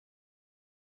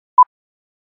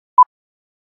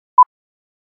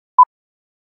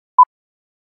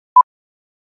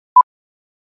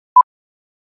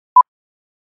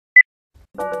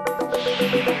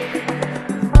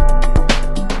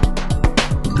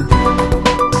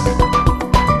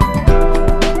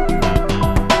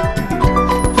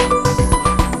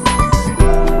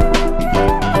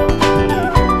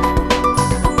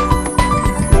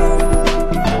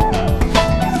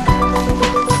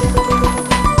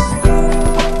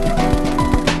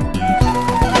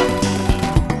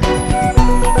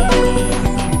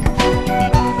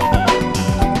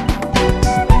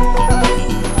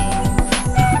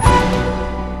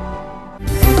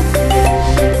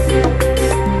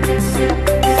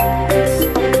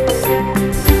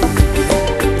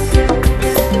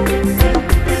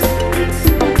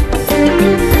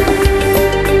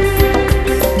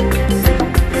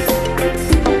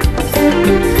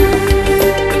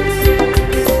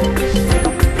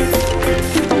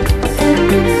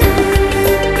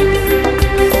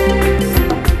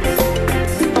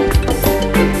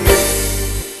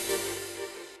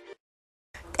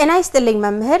ጤና ይስጥልኝ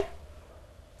መምህር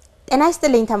ጤና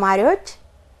ይስጥልኝ ተማሪዎች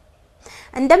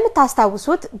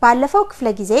እንደምታስታውሱት ባለፈው ክፍለ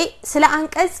ጊዜ ስለ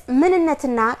አንቀጽ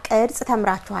ምንነትና ቅርጽ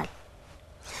ተምራችኋል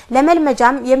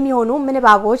ለመልመጃም የሚሆኑ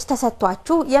ምንባቦች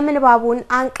ተሰጥቷችሁ የምንባቡን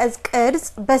አንቀጽ ቅርጽ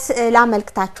በስዕል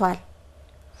አመልክታችኋል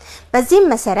በዚህም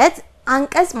መሰረት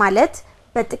አንቀጽ ማለት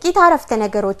በጥቂት አረፍተ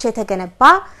ነገሮች የተገነባ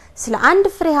ስለ አንድ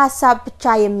ፍሬ ሐሳብ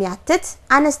ብቻ የሚያትት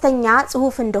አነስተኛ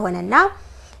ጽሑፍ እንደሆነና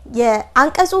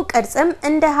የአንቀጹ ቅርጽም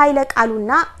እንደ ኃይለ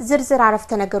ቃሉና ዝርዝር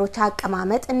አረፍተ ነገሮች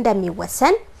አቀማመጥ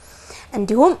እንደሚወሰን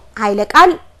እንዲሁም ኃይለ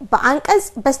ቃል በአንቀጽ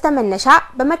በስተመነሻ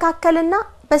በመካከልና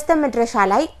በስተመድረሻ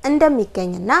ላይ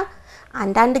እንደሚገኝና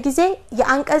አንዳንድ ጊዜ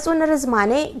የአንቀጹን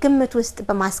ርዝማኔ ግምት ውስጥ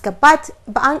በማስገባት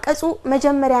በአንቀጹ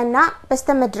መጀመሪያና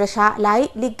በስተመድረሻ ላይ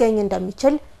ሊገኝ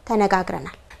እንደሚችል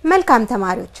ተነጋግረናል መልካም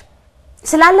ተማሪዎች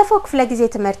ስላለፈው ክፍለ ጊዜ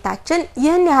ትምህርታችን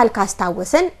ይህን ያህል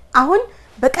ካስታወስን አሁን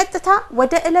በቀጥታ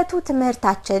ወደ ዕለቱ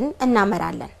ትምህርታችን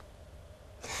እናመራለን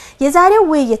የዛሬው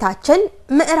ውይይታችን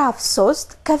ምዕራፍ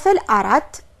 3 ክፍል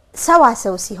 4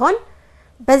 ሰዋሰው ሲሆን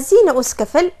በዚህ ንዑስ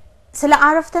ክፍል ስለ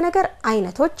አረፍተ ነገር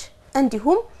አይነቶች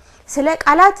እንዲሁም ስለ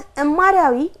ቃላት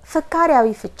እማሪያዊ ፍካሪያዊ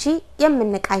ፍቺ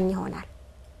የምንቃኝ ይሆናል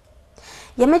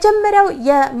የመጀመሪያው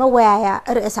የመወያያ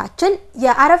ርዕሳችን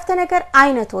የአረፍተ ነገር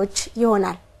አይነቶች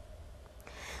ይሆናል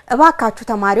እባካችሁ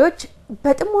ተማሪዎች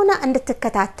በጥሞና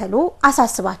እንድትከታተሉ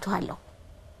አሳስባችኋለሁ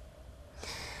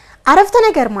አረፍተ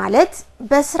ነገር ማለት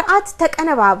በስርዓት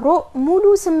ተቀነባብሮ ሙሉ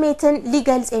ስሜትን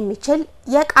ሊገልጽ የሚችል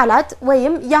የቃላት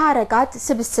ወይም የሐረጋት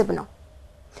ስብስብ ነው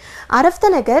አረፍተ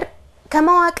ነገር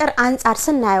ከመዋቅር አንፃር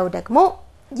ስናየው ደግሞ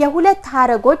የሁለት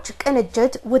ሐረጎች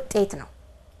ቅንጅት ውጤት ነው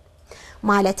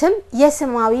ማለትም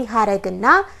የስማዊ ሐረግና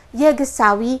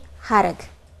የግሳዊ ሐረግ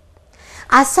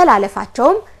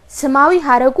አሰላለፋቸውም ስማዊ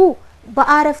ሐረጉ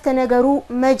በአረፍተ ነገሩ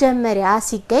መጀመሪያ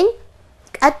ሲገኝ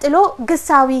ቀጥሎ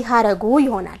ግሳዊ ሐረጉ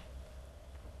ይሆናል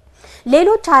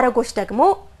ሌሎች ሐረጎች ደግሞ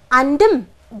አንድም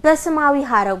በስማዊ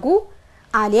ሐረጉ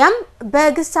አሊያም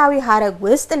በግሳዊ ሐረግ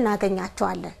ውስጥ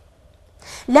እናገኛቸዋለን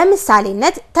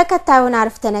ለምሳሌነት ተከታዩን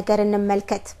አረፍተ ነገር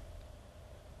እንመልከት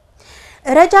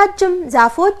ረጃጅም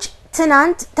ዛፎች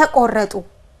ትናንት ተቆረጡ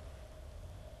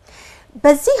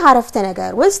በዚህ አረፍተ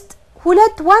ነገር ውስጥ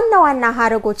ሁለት ዋና ዋና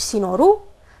ሐረጎች ሲኖሩ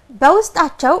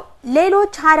በውስጣቸው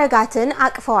ሌሎች ሐረጋትን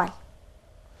አቅፈዋል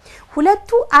ሁለቱ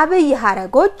አብይ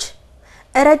ሐረጎች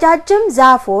ረጃጅም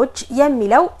ዛፎች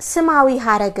የሚለው ስማዊ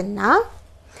ሐረግና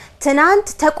ትናንት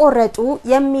ተቆረጡ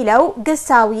የሚለው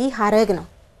ግሳዊ ሐረግ ነው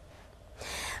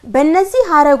በእነዚህ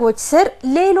ሐረጎች ስር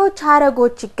ሌሎች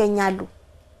ሐረጎች ይገኛሉ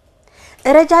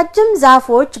ረጃጅም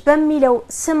ዛፎች በሚለው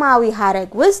ስማዊ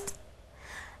ሐረግ ውስጥ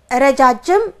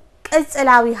ረጃጅም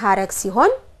ቅጽላዊ ሐረግ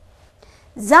ሲሆን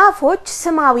ዛፎች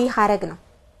ስማዊ ሐረግ ነው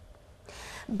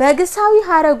በግሳዊ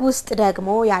ሐረግ ውስጥ ደግሞ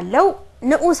ያለው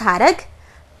ንዑስ ሐረግ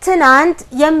ትናንት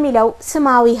የሚለው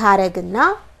ስማዊ ሐረግና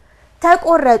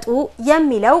ተቆረጡ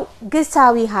የሚለው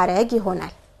ግሳዊ ሐረግ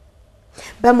ይሆናል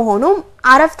በመሆኑም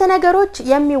አረፍተ ነገሮች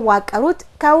የሚዋቀሩት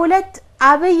ከሁለት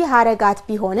አብይ ሐረጋት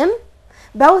ቢሆንም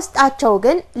በውስጣቸው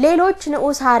ግን ሌሎች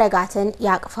ንዑስ ሐረጋትን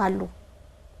ያቅፋሉ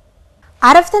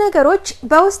አረፍተ ነገሮች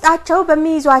በውስጣቸው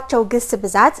በሚይዟቸው ግስ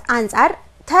ብዛት አንፃር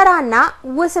ተራና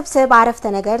ውስብስብ አረፍተ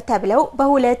ነገር ተብለው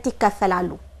በሁለት ይከፈላሉ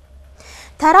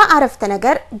ተራ አረፍተ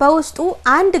ነገር በውስጡ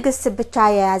አንድ ግስ ብቻ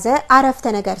የያዘ አረፍተ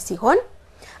ነገር ሲሆን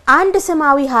አንድ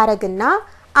ስማዊ ሐረግና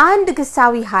አንድ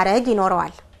ግሳዊ ሐረግ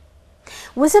ይኖረዋል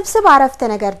ውስብስብ አረፍተ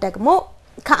ነገር ደግሞ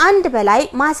ከአንድ በላይ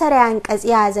ማሰሪያ አንቀጽ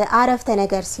የያዘ አረፍተ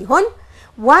ነገር ሲሆን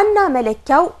ዋና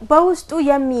መለኪያው በውስጡ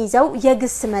የሚይዘው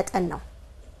የግስ መጠን ነው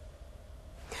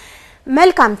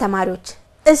መልካም ተማሪዎች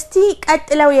እስቲ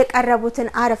ቀጥለው የቀረቡትን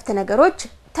አረፍተ ነገሮች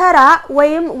ተራ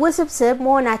ወይም ውስብስብ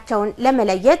መሆናቸውን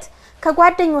ለመለየት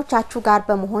ከጓደኞቻችሁ ጋር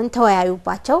በመሆን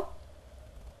ተወያዩባቸው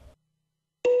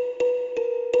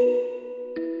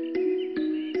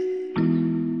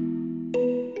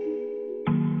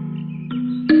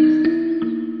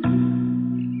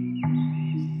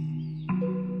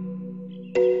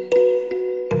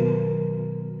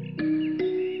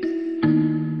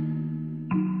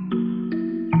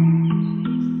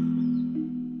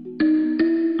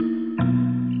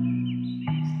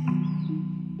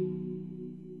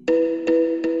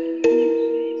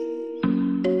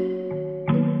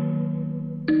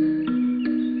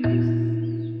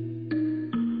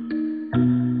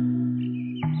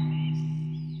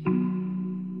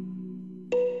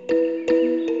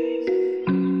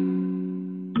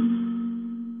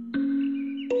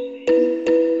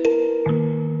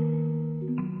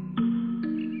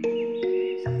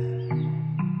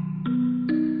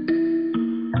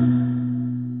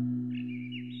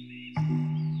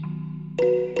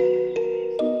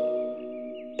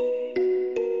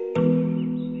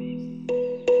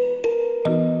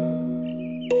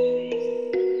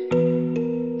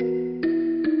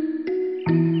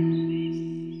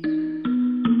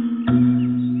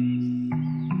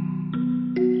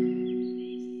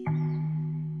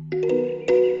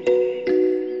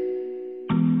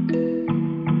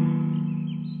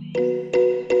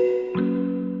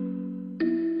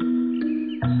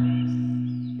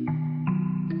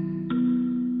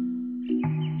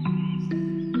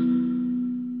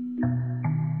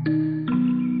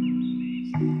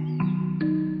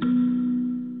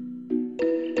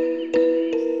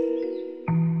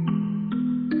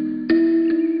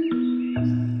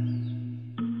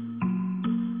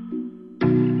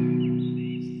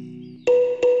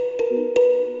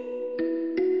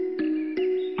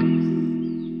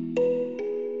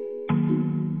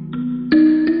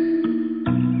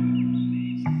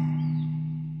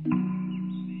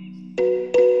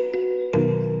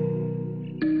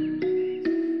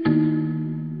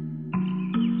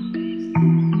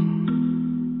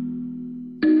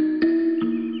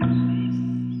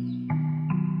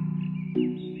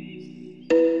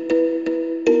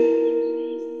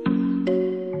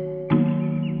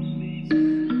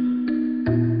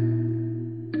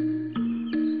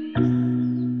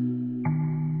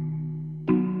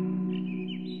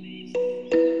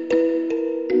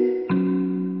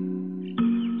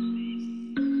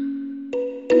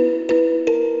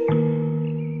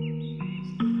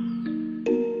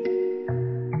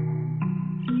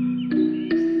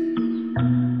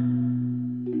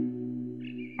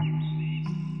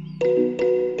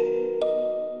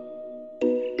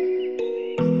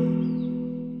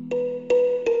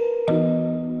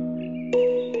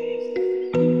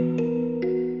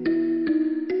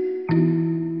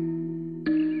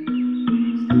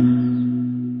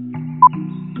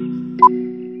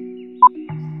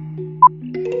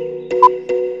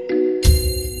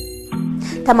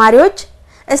ተማሪዎች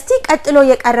እስቲ ቀጥሎ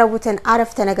የቀረቡትን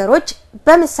አረፍተ ነገሮች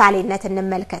በምሳሌነት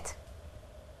እንመልከት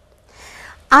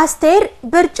አስቴር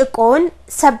ብርጭቆውን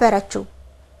ሰበረችው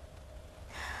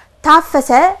ታፈሰ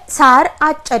ሳር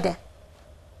አጨደ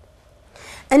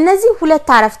እነዚህ ሁለት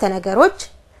አረፍተ ነገሮች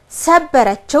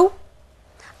ሰበረችው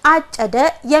አጨደ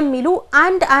የሚሉ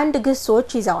አንድ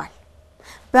ግሶች ይዘዋል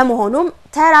በመሆኑም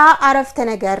ተራ አረፍተ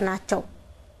ነገር ናቸው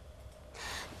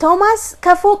ቶማስ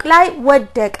ከፎቅ ላይ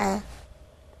ወደቀ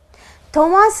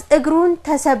ቶማስ እግሩን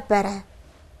ተሰበረ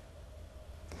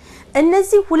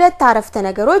እነዚህ ሁለት አረፍተ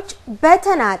ነገሮች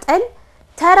በተናጠል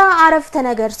ተራ አረፍተ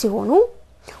ነገር ሲሆኑ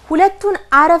ሁለቱን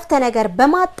አረፍተ ነገር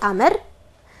በማጣመር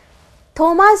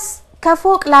ቶማስ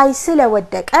ከፎቅ ላይ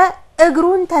ስለወደቀ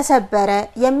እግሩን ተሰበረ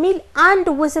የሚል አንድ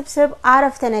ውስብስብ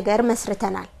አረፍተ ነገር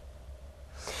መስርተናል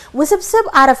ውስብስብ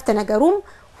አረፍተ ነገሩም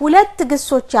ሁለት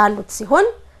ግሶች ያሉት ሲሆን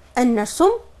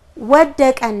እነርሱም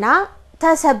ወደቀና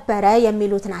ተሰበረ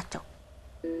የሚሉት ናቸው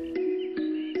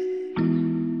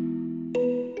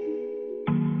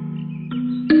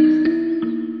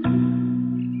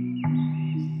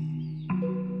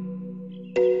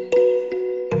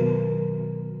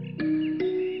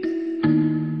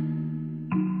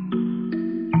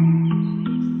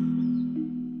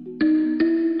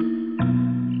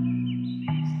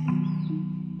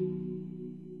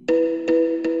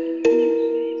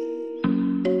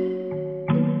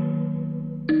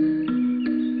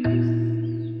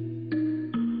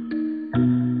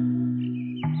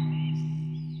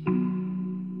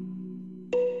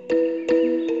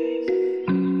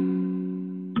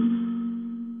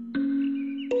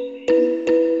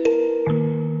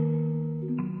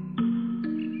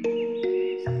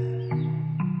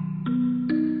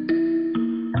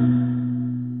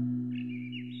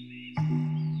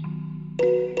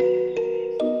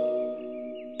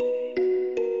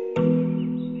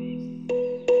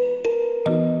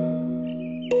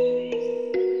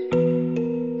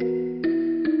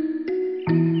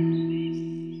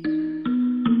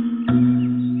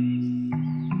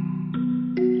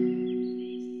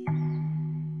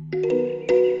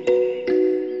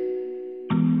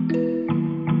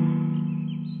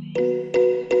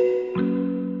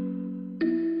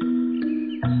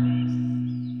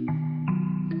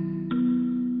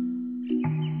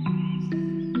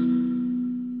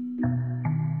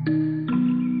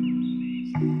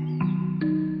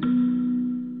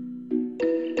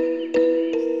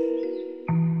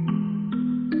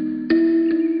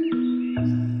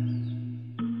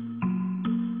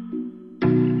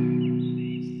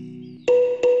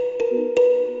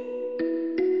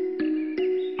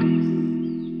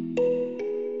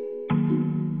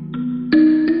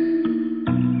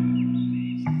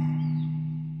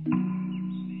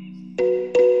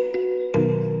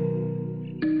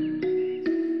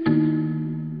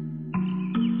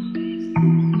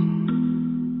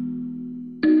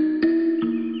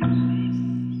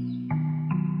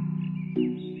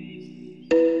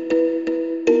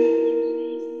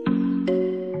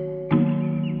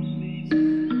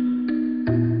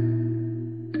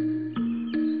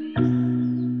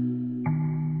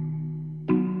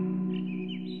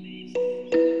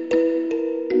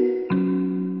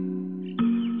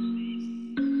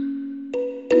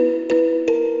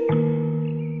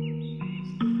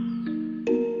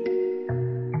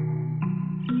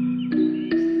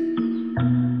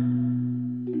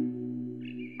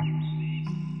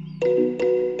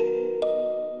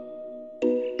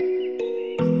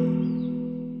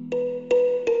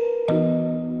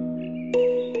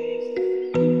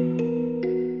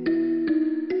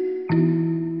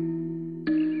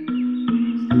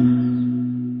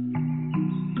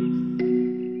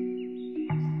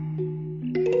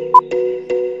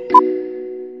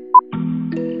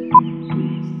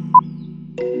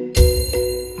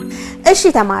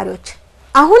እሺ ተማሪዎች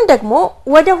አሁን ደግሞ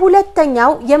ወደ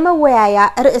ሁለተኛው የመወያያ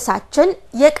ርዕሳችን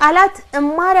የቃላት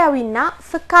እማሪያዊና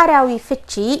ፍካሪያዊ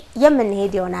ፍቺ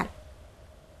የምንሄድ ይሆናል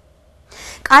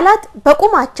ቃላት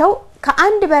በቁማቸው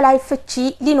ከአንድ በላይ ፍቺ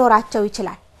ሊኖራቸው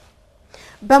ይችላል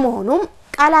በመሆኑም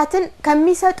ቃላትን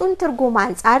ከሚሰጡን ትርጉም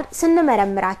አንፃር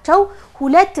ስንመረምራቸው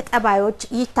ሁለት ጠባዮች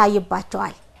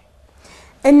ይታይባቸዋል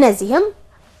እነዚህም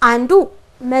አንዱ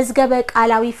መዝገበ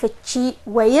ቃላዊ ፍቺ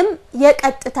ወይም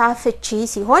የቀጥታ ፍቺ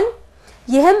ሲሆን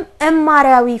ይህም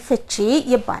እማሪያዊ ፍቺ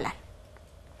ይባላል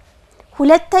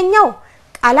ሁለተኛው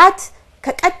ቃላት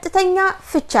ከቀጥተኛ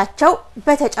ፍቻቸው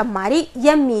በተጨማሪ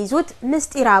የሚይዙት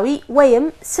ምስጢራዊ ወይም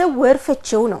ስውር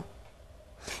ፍቺው ነው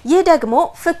ይህ ደግሞ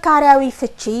ፍካሪያዊ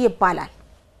ፍቺ ይባላል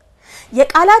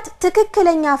የቃላት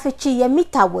ትክክለኛ ፍቺ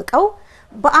የሚታወቀው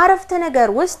በአረፍተ ነገር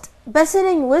ውስጥ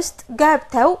በስንኝ ውስጥ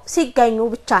ገብተው ሲገኙ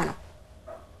ብቻ ነው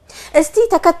እስቲ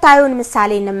ተከታዩን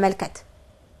ምሳሌ እንመልከት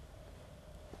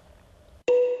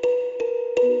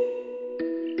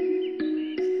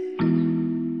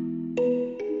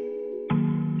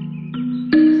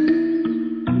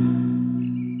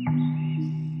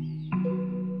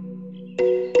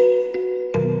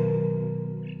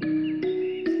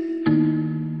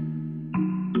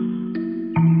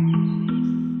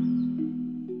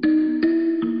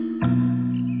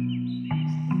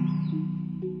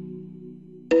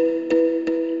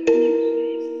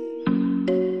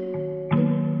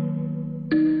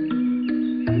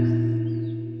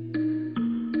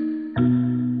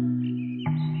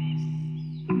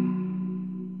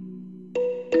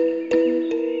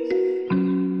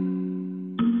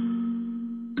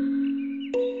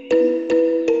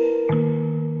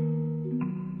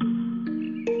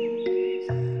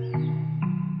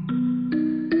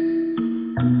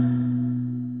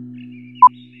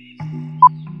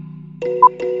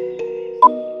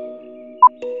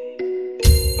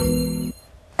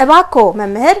እባኮ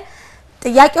መምህር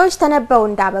ጥያቄዎች ተነበው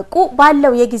እንዳበቁ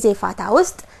ባለው የጊዜ ፋታ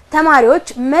ውስጥ ተማሪዎች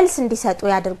መልስ እንዲሰጡ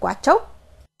ያድርጓቸው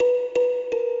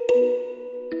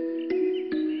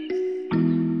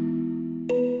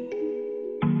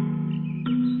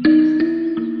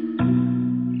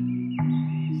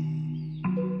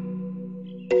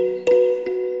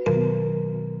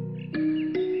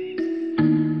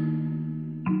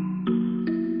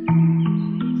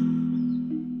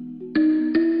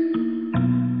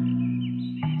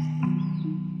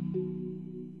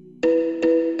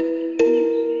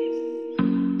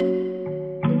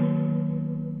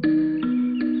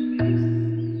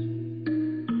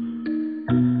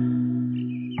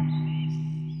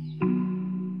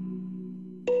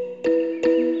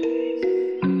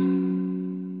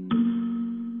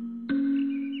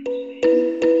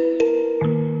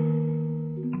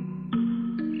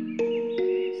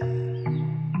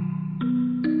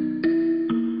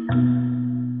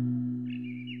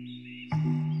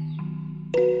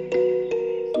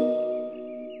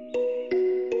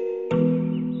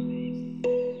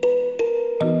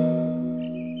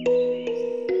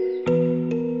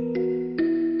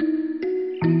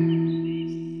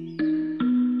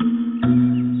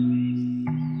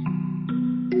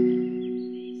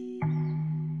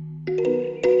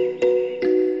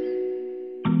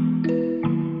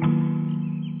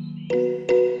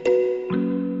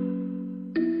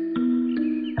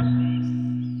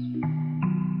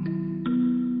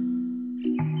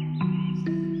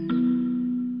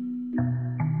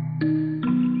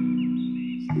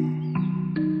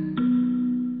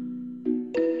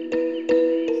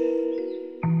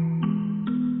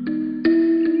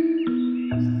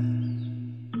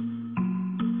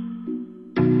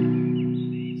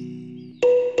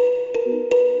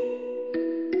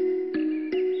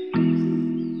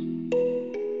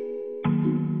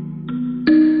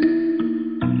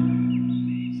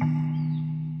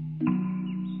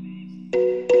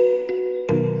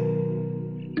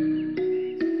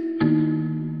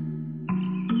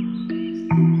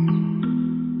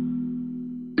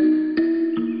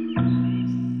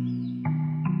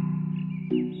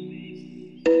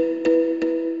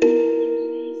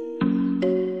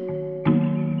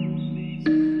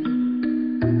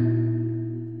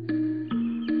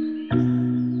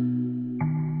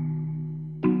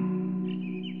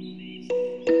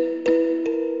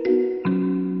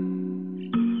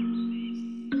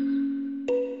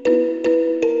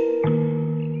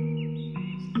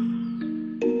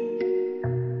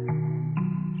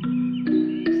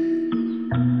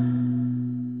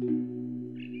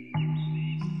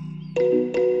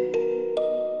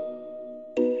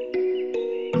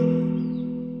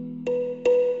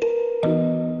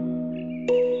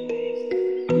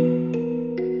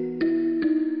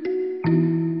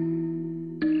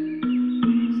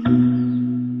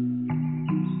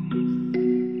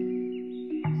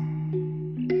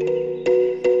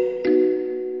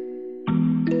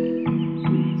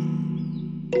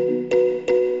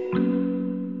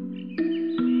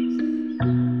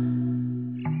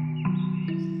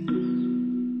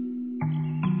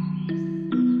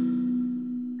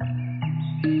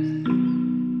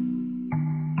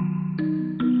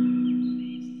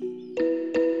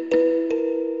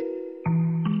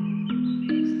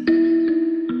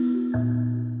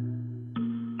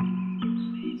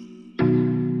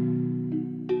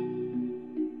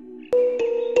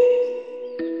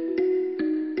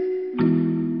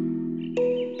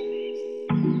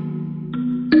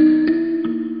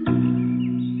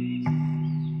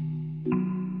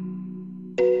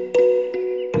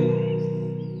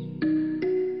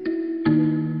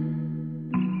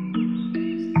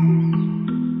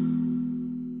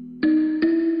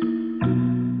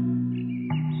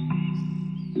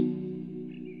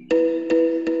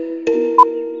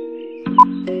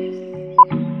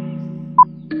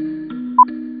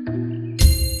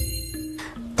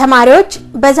ተማሪዎች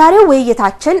በዛሬው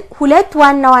ውይይታችን ሁለት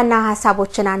ዋና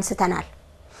ሐሳቦችን አንስተናል።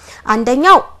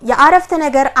 አንደኛው የአረፍተ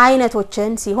ነገር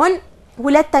አይነቶችን ሲሆን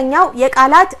ሁለተኛው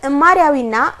የቃላት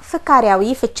እማሪያዊና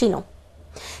ፍካሪያዊ ፍቺ ነው።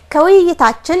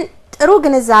 ከውይይታችን ጥሩ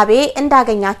ግንዛቤ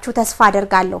እንዳገኛችሁ ተስፋ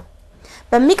አደርጋለሁ።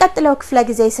 በሚቀጥለው ክፍለ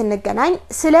ጊዜ ስንገናኝ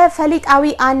ስለ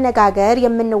ፈሊጣዊ አነጋገር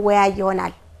የምንወያይ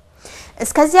ይሆናል።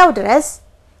 እስከዚያው ድረስ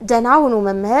ደህና ሁኑ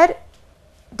መምህር፣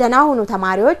 ደህና ሁኑ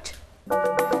ተማሪዎች።